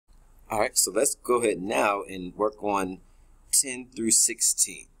Alright, so let's go ahead now and work on 10 through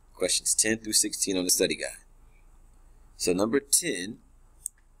 16. Questions 10 through 16 on the study guide. So number 10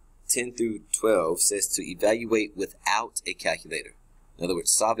 through 12 says to evaluate without a calculator. In other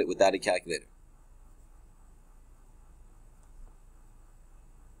words, solve it without a calculator.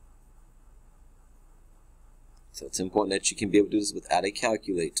 So it's important that you can be able to do this without a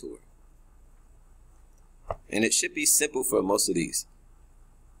calculator. And it should be simple for most of these.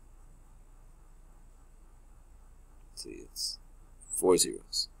 See, it's 4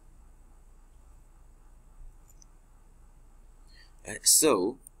 zeros. Alright,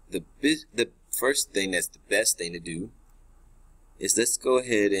 so the first thing that's the best thing to do is let's go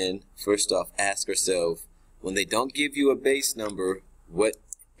ahead and first off ask ourselves, when they don't give you a base number, what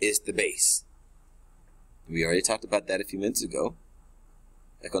is the base? We already talked about that a few minutes ago,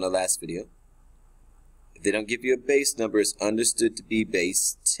 like on the last video. If they don't give you a base number, it's understood to be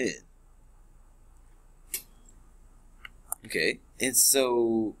base 10. Okay, and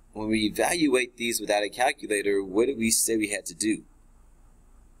so when we evaluate these without a calculator, what did we say we had to do?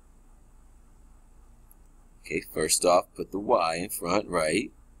 Okay, first off, put the y in front,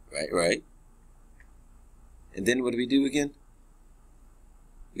 right. And then what do we do again?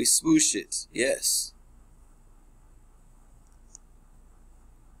 We swoosh it, yes.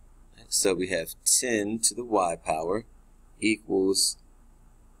 So we have 10 to the y power equals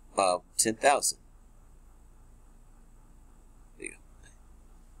 10,000. There you go.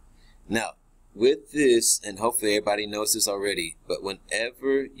 Now, with this, and hopefully everybody knows this already, but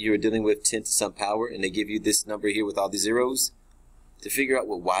whenever you're dealing with 10 to some power and they give you this number here with all the zeros, to figure out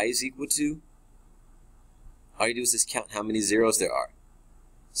what y is equal to, all you do is just count how many zeros there are.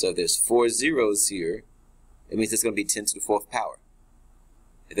 So if there's 4 zeros here, it means it's going to be 10 to the 4th power.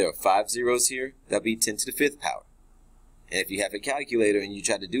 If there are 5 zeros here, that'll be 10 to the 5th power. And if you have a calculator and you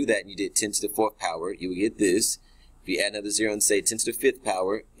try to do that and you did 10 to the 4th power, you will get this. If you add another 0 and say 10 to the 5th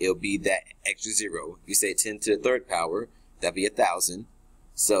power, it'll be that extra 0. If you say 10 to the 3rd power, that'll be 1,000.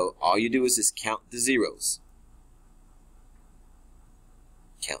 So all you do is just count the zeros.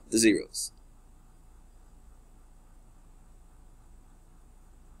 Count the zeros.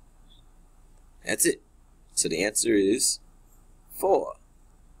 That's it. So the answer is 4.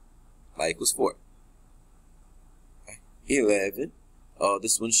 Y equals 4. Okay. 11. Oh,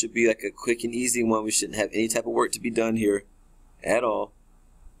 this one should be like a quick and easy one. We shouldn't have any type of work to be done here at all.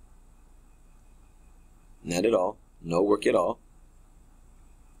 Not at all. No work at all.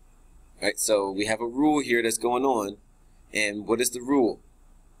 Alright, so we have a rule here that's going on. And what is the rule?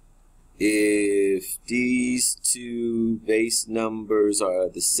 If these two base numbers are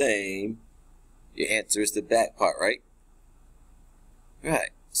the same, your answer is the back part, right? Right.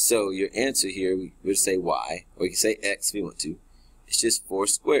 So your answer here, we would say y, or you can say x if you want to. It's just 4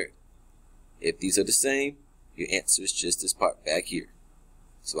 squared. If these are the same, your answer is just this part back here.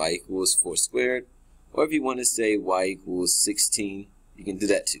 So y equals 4 squared. Or if you want to say y equals 16, you can do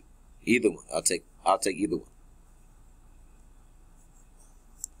that too. Either one. I'll take either one.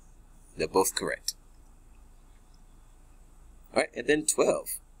 They're both correct. Alright, and then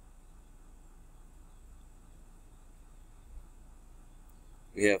 12.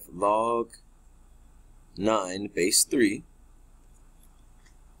 We have log 9 base 3.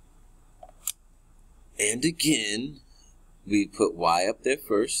 And again, we put y up there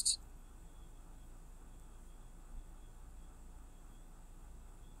first.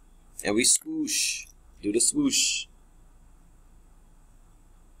 And we swoosh. Do the swoosh.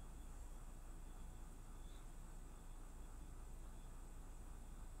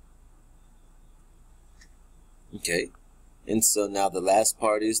 Okay. And so now the last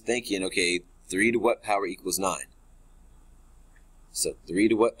part is thinking, okay, 3 to what power equals 9? So 3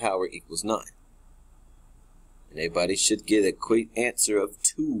 to what power equals 9? And everybody should get a quick answer of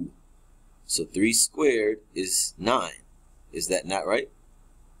 2. So 3 squared is 9. Is that not right?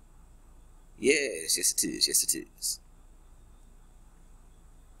 Yes, yes it is, yes it is.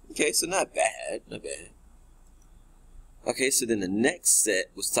 Okay, so not bad, not bad. Okay, so then the next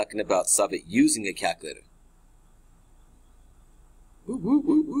set was talking about solve it using a calculator. Woo, woo,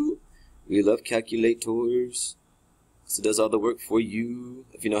 woo, woo. We love calculators. So it does all the work for you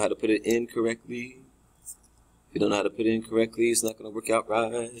if you know how to put it in correctly. If you don't know how to put it in correctly, it's not going to work out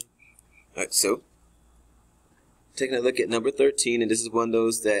right. Alright, so taking a look at number 13, and this is one of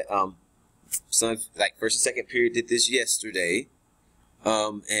those that some like first and second period did this yesterday.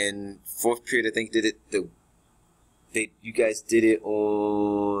 And fourth period I think did it you guys did it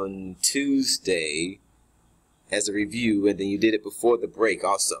on Tuesday. as a review, and then you did it before the break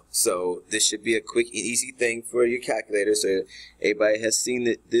also. So this should be a quick and easy thing for your calculator. So everybody has seen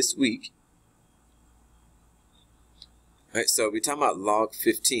it this week. All right, so we're talking about log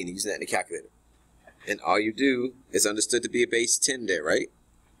 15, using that in the calculator. And all you do is understood to be a base 10 there, right?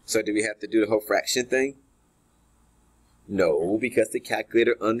 So do we have to do the whole fraction thing? No, because the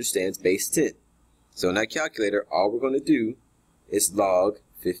calculator understands base 10. So in our calculator, all we're going to do is log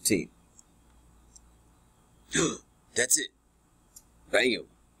 15. That's it. Bam.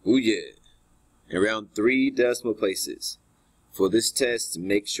 Ooh yeah. Around 3 decimal places. For this test,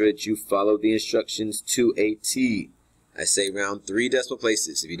 make sure that you follow the instructions to a T. I say round 3 decimal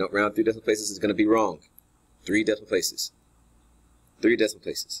places. If you don't round 3 decimal places, it's going to be wrong. 3 decimal places. 3 decimal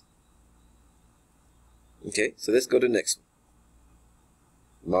places. Okay, so let's go to the next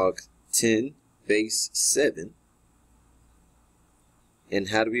one. Log 10 base 7. And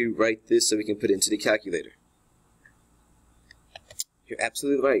how do we write this so we can put it into the calculator? You're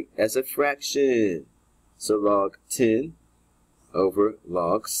absolutely right. As a fraction. So log 10 over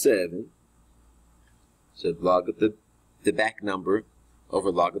log 7. So log of the back number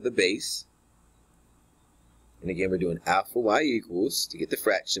over log of the base. And again, we're doing alpha y equals, to get the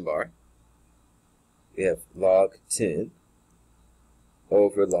fraction bar, we have log 10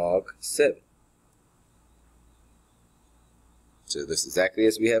 over log 7. So this is exactly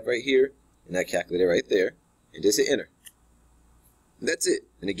as we have right here in that calculator right there. And just hit enter. And that's it.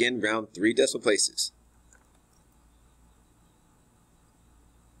 And again, round 3 decimal places.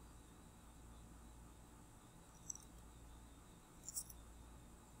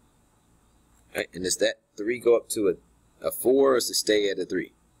 Right, and does that 3 go up to a 4 or does it stay at a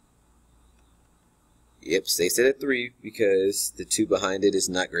 3? Yep, stays at a 3 because the 2 behind it is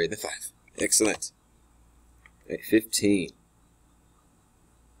not greater than 5. Excellent. Right, 15.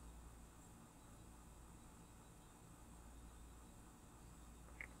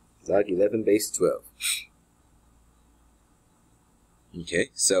 Log 11 base 12. Okay,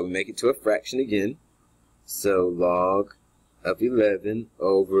 so we make it to a fraction again. So log of 11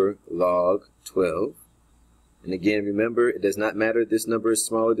 over log 12. And again, remember, it does not matter if this number is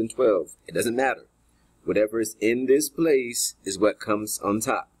smaller than 12. It doesn't matter. Whatever is in this place is what comes on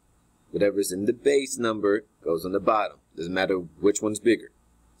top. Whatever is in the base number goes on the bottom. Doesn't matter which one's bigger.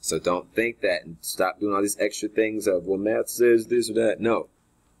 So don't think that and stop doing all these extra things of, well, math says this or that. No.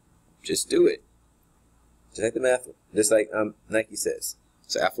 Just do it. Just like the math one. Just like Nike says.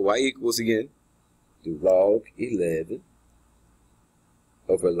 So alpha y equals again. Do log 11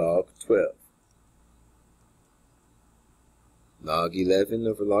 over log 12. Log 11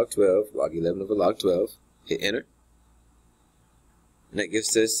 over log 12. Log 11 over log 12. Hit enter. And that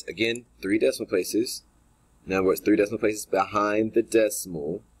gives us, again, 3 decimal places. In other words, 3 decimal places behind the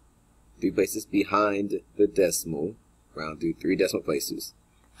decimal. 3 places behind the decimal. Round through 3 decimal places.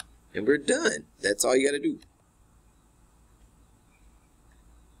 And we're done. That's all you got to do.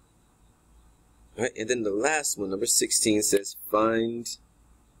 All right, and then the last one, number 16, says find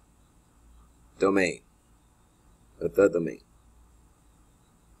domain. Or the domain.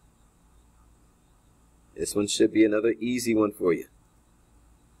 This one should be another easy one for you.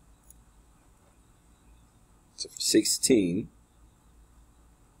 So for 16,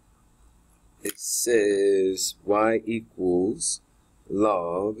 it says y equals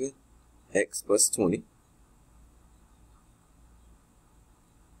log x plus 20.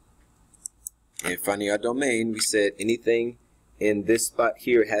 And finding our domain, we said anything in this spot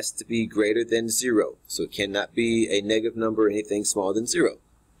here has to be greater than 0. So it cannot be a negative number or anything smaller than 0.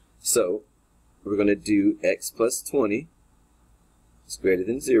 So we're going to do x plus 20 is greater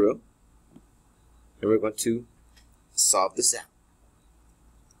than 0. And we're going to solve this out.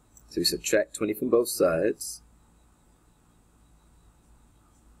 So we subtract 20 from both sides.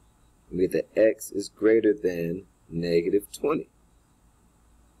 We get that x is greater than negative 20.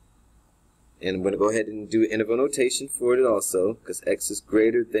 And I'm going to go ahead and do interval notation for it also, because x is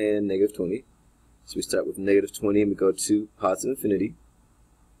greater than negative 20. So we start with negative 20 and we go to positive infinity.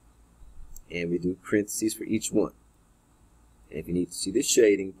 And we do parentheses for each one. And if you need to see the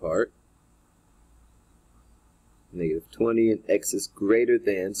shading part, negative 20 and x is greater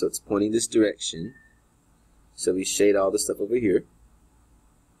than, so it's pointing this direction. So we shade all the stuff over here.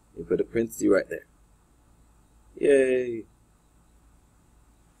 And put a parenthesis right there. Yay!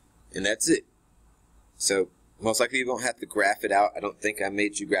 And that's it. So most likely you won't have to graph it out. I don't think I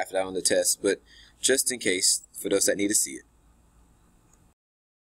made you graph it out on the test, but just in case, for those that need to see it.